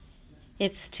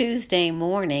It's Tuesday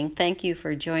morning. Thank you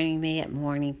for joining me at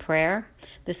morning prayer.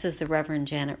 This is the Reverend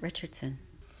Janet Richardson.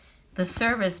 The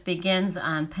service begins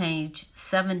on page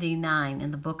 79 in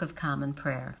the Book of Common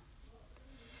Prayer.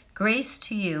 Grace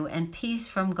to you and peace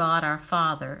from God our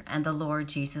Father and the Lord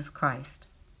Jesus Christ.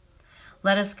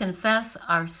 Let us confess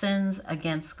our sins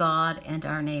against God and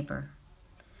our neighbor.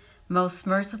 Most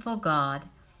merciful God,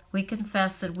 we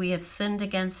confess that we have sinned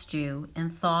against you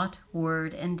in thought,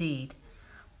 word, and deed,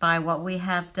 by what we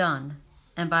have done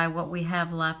and by what we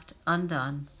have left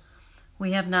undone.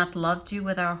 We have not loved you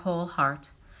with our whole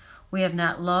heart. We have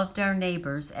not loved our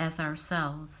neighbors as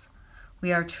ourselves.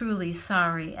 We are truly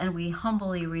sorry and we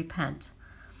humbly repent.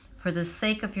 For the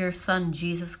sake of your Son,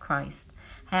 Jesus Christ,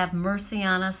 have mercy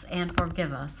on us and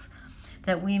forgive us,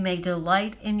 that we may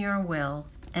delight in your will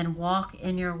and walk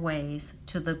in your ways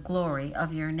to the glory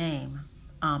of your name.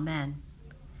 Amen.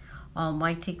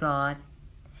 Almighty God,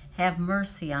 have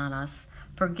mercy on us.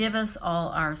 Forgive us all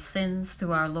our sins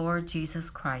through our Lord Jesus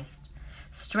Christ.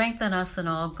 Strengthen us in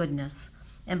all goodness,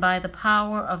 and by the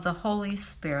power of the Holy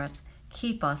Spirit,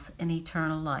 keep us in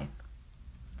eternal life.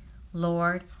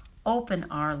 Lord, open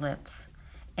our lips,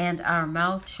 and our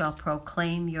mouth shall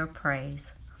proclaim your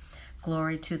praise.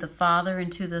 Glory to the Father,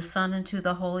 and to the Son, and to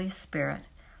the Holy Spirit,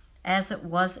 as it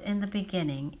was in the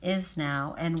beginning, is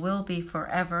now, and will be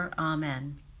forever.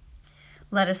 Amen.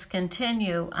 Let us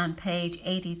continue on page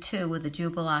 82 with the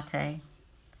Jubilate.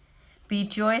 Be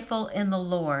joyful in the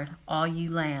Lord, all you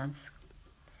lands.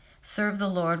 Serve the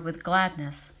Lord with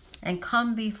gladness, and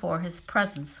come before his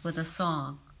presence with a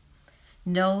song.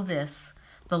 Know this,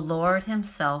 the Lord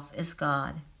himself is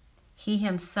God. He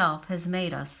himself has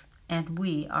made us, and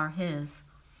we are his.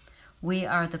 We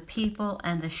are the people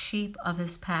and the sheep of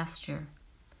his pasture.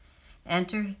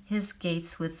 Enter his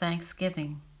gates with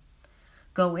thanksgiving.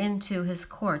 Go into his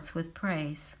courts with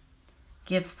praise.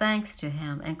 Give thanks to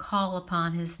him and call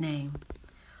upon his name.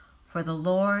 For the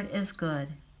Lord is good,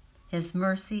 his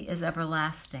mercy is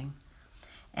everlasting,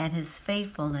 and his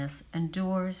faithfulness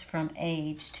endures from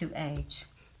age to age.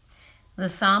 The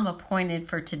psalm appointed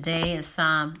for today is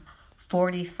Psalm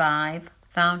 45,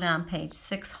 found on page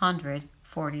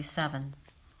 647.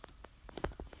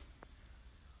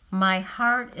 My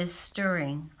heart is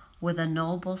stirring with a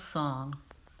noble song.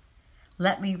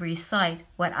 Let me recite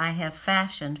what I have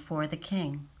fashioned for the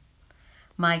King.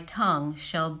 My tongue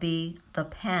shall be the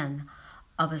pen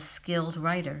of a skilled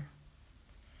writer.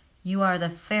 You are the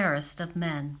fairest of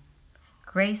men.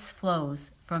 Grace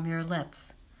flows from your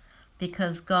lips,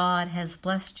 because God has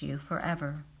blessed you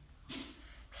forever.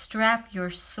 Strap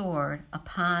your sword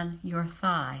upon your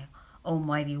thigh, O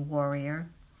mighty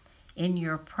warrior, in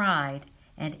your pride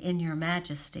and in your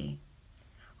majesty.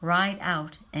 Ride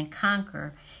out and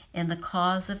conquer in the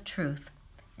cause of truth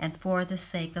and for the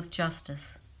sake of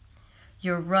justice.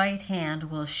 Your right hand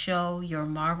will show your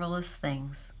marvelous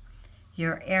things.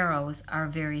 Your arrows are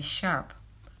very sharp,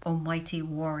 O mighty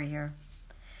warrior.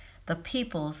 The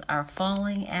peoples are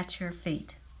falling at your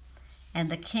feet,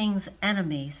 and the king's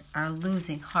enemies are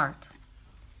losing heart.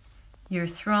 Your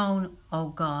throne, O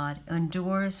God,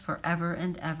 endures forever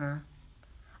and ever.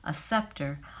 A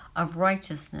scepter of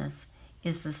righteousness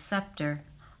is the scepter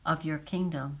of your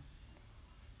kingdom.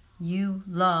 You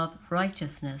love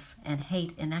righteousness and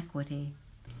hate iniquity.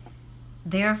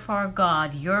 Therefore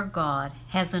God, your God,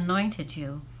 has anointed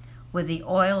you with the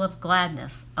oil of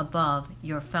gladness above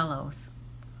your fellows.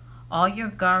 All your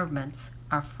garments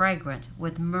are fragrant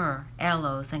with myrrh,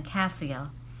 aloes, and cassia,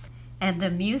 and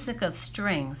the music of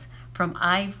strings from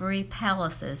ivory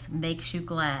palaces makes you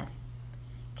glad.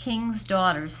 King's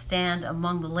daughters stand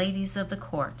among the ladies of the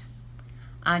court.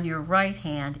 On your right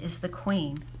hand is the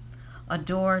queen,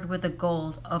 adored with the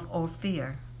gold of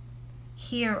Ophir.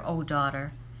 Hear, O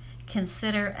daughter,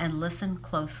 consider and listen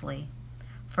closely.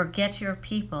 Forget your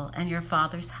people and your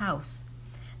father's house.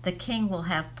 The king will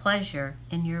have pleasure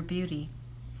in your beauty.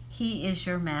 He is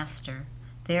your master,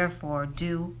 therefore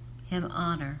do him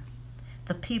honor.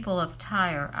 The people of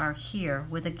Tyre are here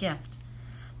with a gift.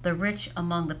 The rich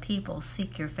among the people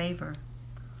seek your favor.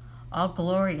 All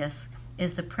glorious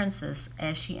is the princess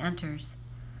as she enters.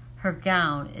 Her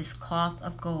gown is cloth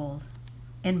of gold.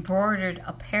 Embroidered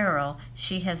apparel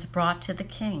she has brought to the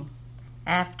king.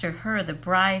 After her the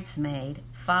bridesmaid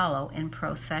follow in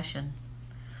procession.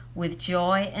 With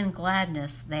joy and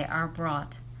gladness they are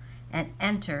brought, and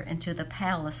enter into the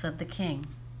palace of the king.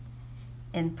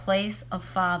 In place of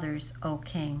fathers, O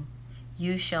king,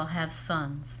 you shall have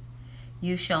sons.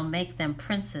 You shall make them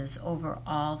princes over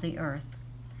all the earth.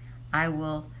 I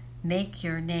will make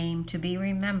your name to be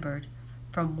remembered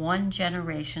from one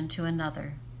generation to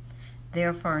another.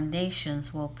 Therefore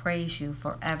nations will praise you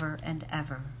forever and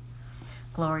ever.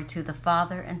 Glory to the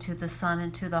Father, and to the Son,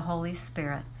 and to the Holy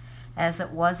Spirit, as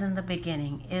it was in the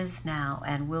beginning, is now,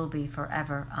 and will be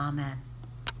forever. Amen.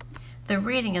 The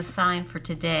reading assigned for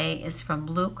today is from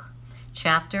Luke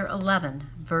chapter 11,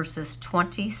 verses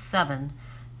 27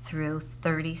 through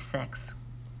 36.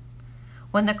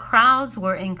 When the crowds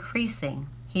were increasing,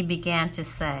 he began to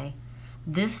say,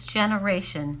 "This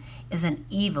generation is an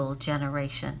evil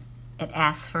generation. It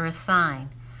asks for a sign,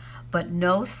 but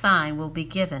no sign will be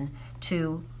given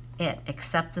to it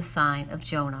except the sign of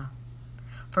Jonah.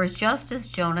 For just as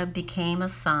Jonah became a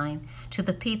sign to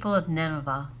the people of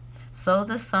Nineveh, so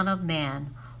the Son of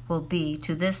Man will be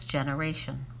to this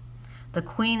generation. The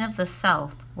queen of the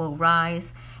south will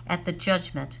rise at the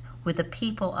judgment with the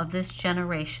people of this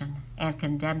generation and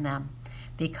condemn them,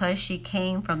 because she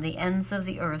came from the ends of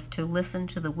the earth to listen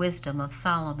to the wisdom of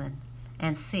Solomon.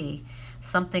 And see,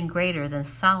 something greater than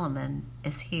Solomon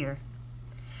is here.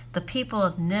 The people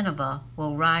of Nineveh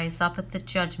will rise up at the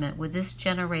judgment with this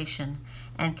generation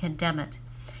and condemn it,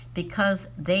 because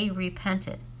they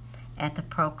repented at the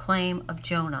proclaim of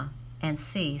Jonah. And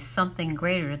see, something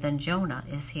greater than Jonah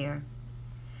is here.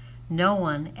 No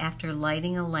one, after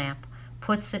lighting a lamp,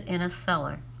 puts it in a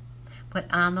cellar, but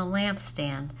on the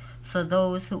lampstand, so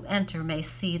those who enter may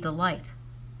see the light.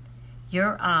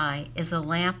 Your eye is a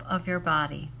lamp of your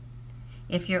body.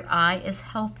 If your eye is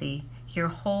healthy, your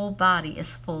whole body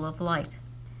is full of light.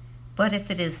 But if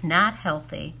it is not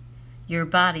healthy, your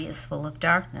body is full of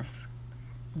darkness.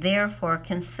 Therefore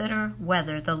consider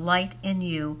whether the light in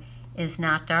you is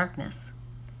not darkness.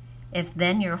 If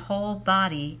then your whole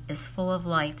body is full of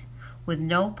light, with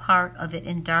no part of it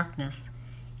in darkness,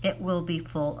 it will be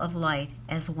full of light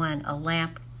as when a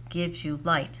lamp gives you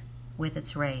light with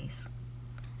its rays."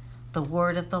 The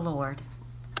word of the Lord.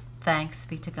 Thanks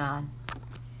be to God.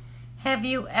 Have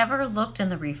you ever looked in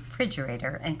the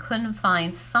refrigerator and couldn't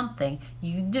find something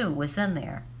you knew was in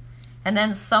there, and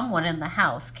then someone in the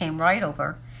house came right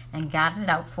over and got it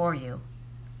out for you?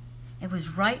 It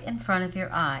was right in front of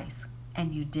your eyes,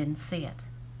 and you didn't see it.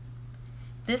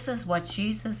 This is what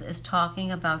Jesus is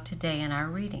talking about today in our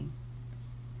reading.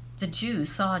 The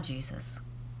Jews saw Jesus.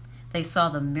 They saw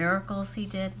the miracles he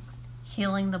did,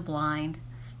 healing the blind,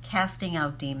 casting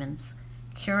out demons,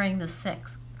 curing the sick,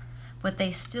 but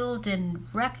they still didn't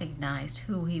recognize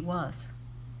who he was.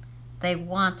 They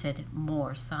wanted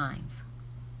more signs.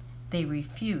 They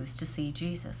refused to see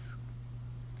Jesus.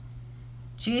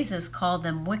 Jesus called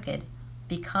them wicked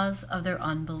because of their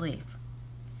unbelief.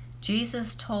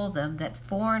 Jesus told them that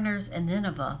foreigners in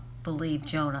Nineveh believed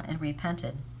Jonah and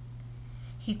repented.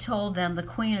 He told them the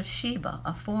Queen of Sheba,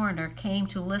 a foreigner, came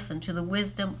to listen to the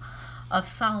wisdom of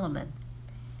Solomon,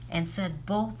 and said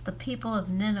both the people of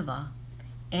Nineveh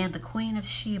and the Queen of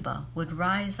Sheba would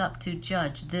rise up to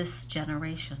judge this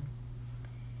generation.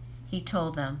 He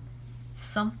told them,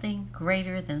 something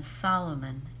greater than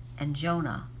Solomon and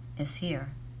Jonah is here.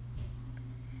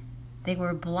 They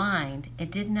were blind and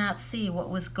did not see what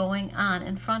was going on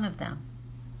in front of them.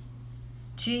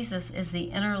 Jesus is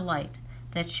the inner light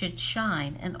that should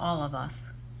shine in all of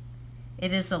us.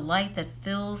 It is a light that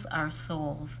fills our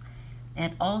souls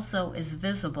and also is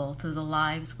visible through the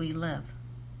lives we live.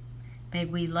 May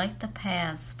we light the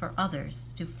paths for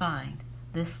others to find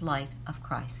this light of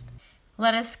Christ.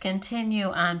 Let us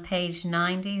continue on page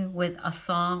 90 with a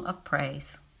song of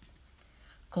praise.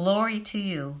 Glory to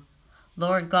you,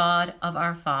 Lord God of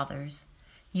our fathers.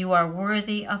 You are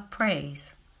worthy of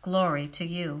praise. Glory to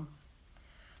you.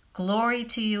 Glory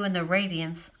to you in the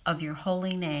radiance of your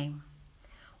holy name.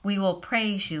 We will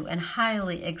praise you and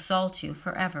highly exalt you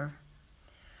forever.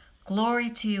 Glory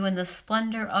to you in the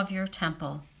splendor of your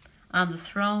temple, on the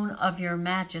throne of your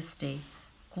majesty.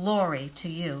 Glory to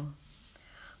you.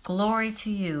 Glory to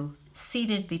you,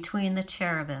 seated between the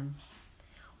cherubim.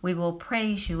 We will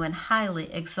praise you and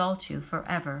highly exalt you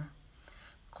forever.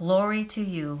 Glory to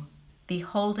you,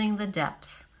 beholding the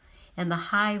depths, in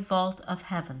the high vault of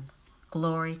heaven.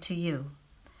 Glory to you.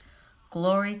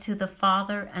 Glory to the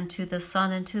Father, and to the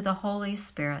Son, and to the Holy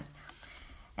Spirit,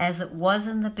 as it was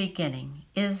in the beginning,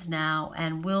 is now,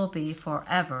 and will be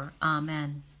forever.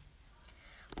 Amen.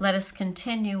 Let us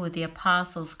continue with the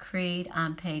Apostles' Creed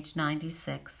on page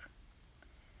 96.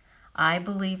 I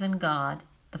believe in God,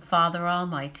 the Father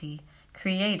Almighty,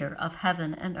 creator of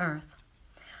heaven and earth.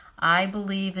 I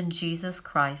believe in Jesus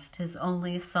Christ, his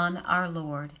only Son, our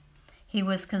Lord. He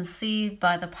was conceived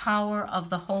by the power of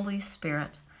the Holy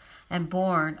Spirit and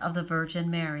born of the Virgin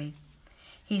Mary.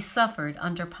 He suffered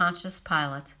under Pontius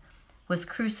Pilate, was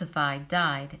crucified,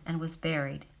 died, and was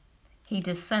buried. He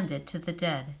descended to the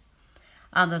dead.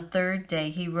 On the third day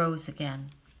he rose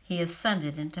again. He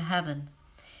ascended into heaven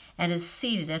and is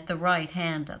seated at the right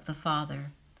hand of the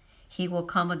Father. He will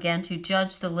come again to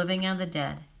judge the living and the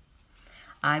dead.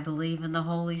 I believe in the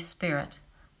Holy Spirit,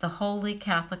 the Holy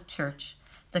Catholic Church,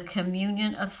 the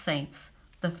communion of saints,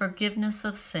 the forgiveness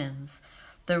of sins,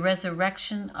 the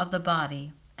resurrection of the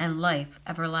body, and life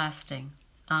everlasting.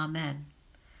 Amen.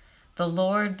 The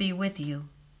Lord be with you,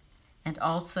 and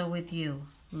also with you.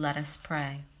 Let us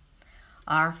pray.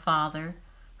 Our Father,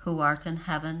 who art in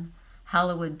heaven,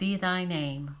 hallowed be thy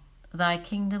name. Thy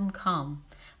kingdom come,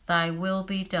 thy will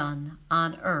be done,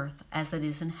 on earth as it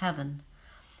is in heaven.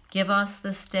 Give us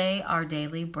this day our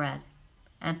daily bread,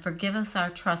 and forgive us our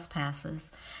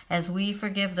trespasses, as we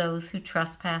forgive those who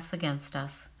trespass against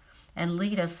us. And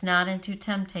lead us not into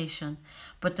temptation,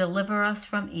 but deliver us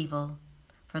from evil.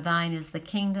 For thine is the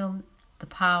kingdom, the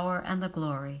power, and the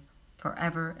glory,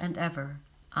 forever and ever.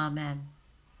 Amen.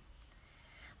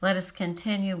 Let us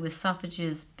continue with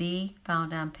suffrages B,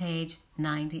 found on page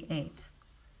 98.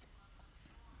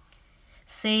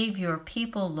 Save your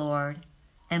people, Lord,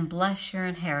 and bless your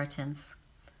inheritance.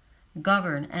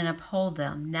 Govern and uphold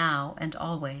them now and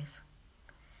always.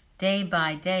 Day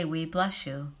by day we bless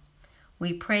you.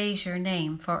 We praise your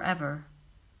name forever.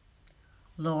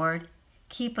 Lord,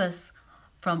 keep us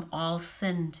from all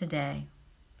sin today.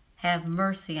 Have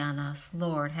mercy on us,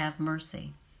 Lord, have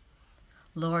mercy.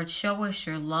 Lord, show us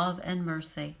your love and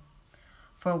mercy,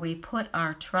 for we put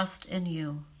our trust in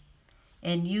you.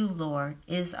 In you, Lord,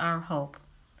 is our hope,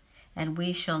 and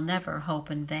we shall never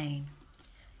hope in vain.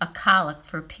 A collect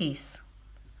for peace.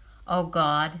 O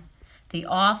God, the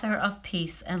author of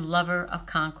peace and lover of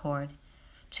concord,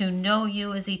 to know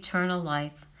you is eternal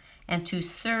life, and to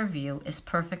serve you is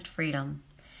perfect freedom.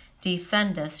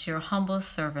 Defend us, your humble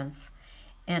servants,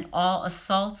 in all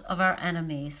assaults of our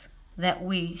enemies, that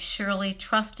we, surely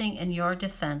trusting in your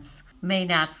defense, may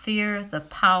not fear the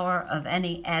power of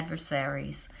any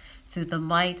adversaries, through the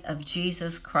might of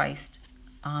Jesus Christ.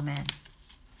 Amen.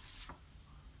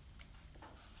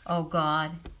 O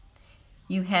God,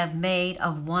 you have made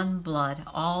of one blood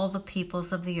all the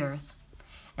peoples of the earth,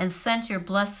 and sent your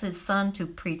blessed Son to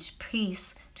preach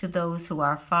peace to those who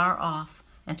are far off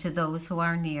and to those who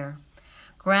are near.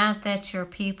 Grant that your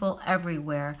people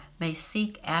everywhere may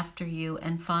seek after you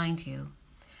and find you.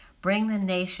 Bring the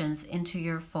nations into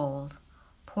your fold.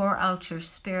 Pour out your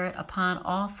Spirit upon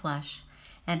all flesh,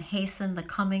 and hasten the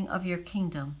coming of your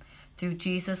kingdom through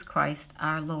Jesus Christ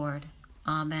our Lord.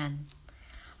 Amen.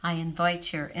 I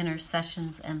invite your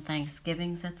intercessions and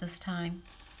thanksgivings at this time.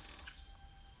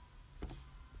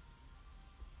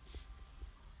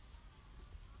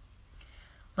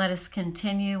 Let us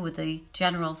continue with the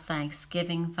general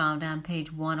thanksgiving found on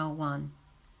page 101.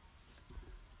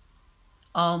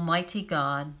 Almighty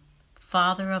God,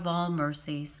 Father of all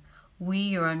mercies, we,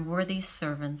 your unworthy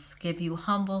servants, give you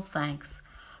humble thanks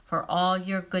for all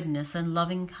your goodness and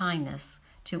loving kindness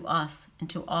to us and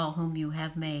to all whom you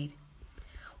have made.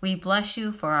 We bless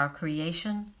you for our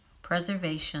creation,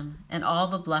 preservation, and all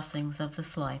the blessings of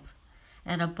this life,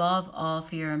 and above all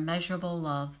for your immeasurable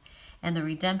love and the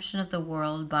redemption of the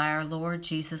world by our Lord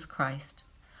Jesus Christ,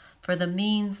 for the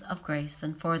means of grace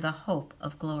and for the hope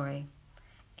of glory.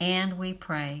 And we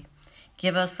pray,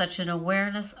 give us such an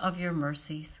awareness of your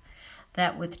mercies,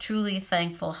 that with truly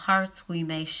thankful hearts we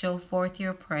may show forth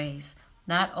your praise,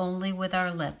 not only with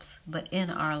our lips, but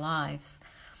in our lives,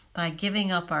 by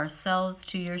giving up ourselves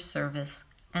to your service,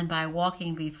 and by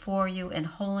walking before you in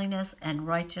holiness and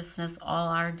righteousness all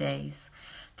our days,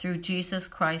 through Jesus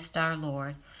Christ our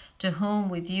Lord, to whom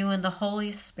with you and the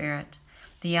Holy Spirit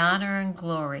the honor and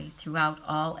glory throughout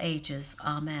all ages.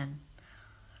 Amen.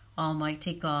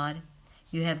 Almighty God,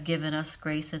 you have given us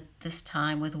grace at this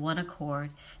time with one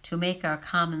accord to make our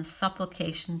common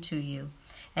supplication to you,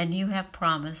 and you have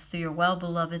promised through your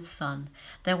well-beloved Son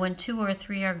that when 2 or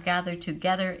 3 are gathered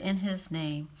together in his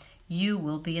name, you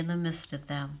will be in the midst of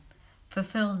them.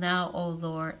 Fulfill now, O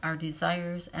Lord, our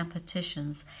desires and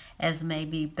petitions as may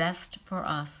be best for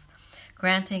us,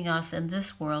 granting us in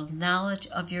this world knowledge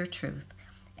of your truth,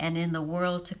 and in the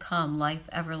world to come life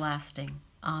everlasting.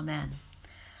 Amen.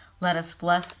 Let us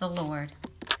bless the Lord.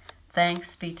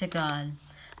 Thanks be to God.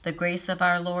 The grace of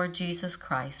our Lord Jesus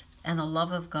Christ, and the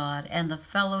love of God, and the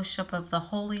fellowship of the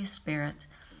Holy Spirit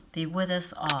be with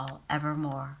us all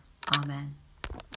evermore. Amen.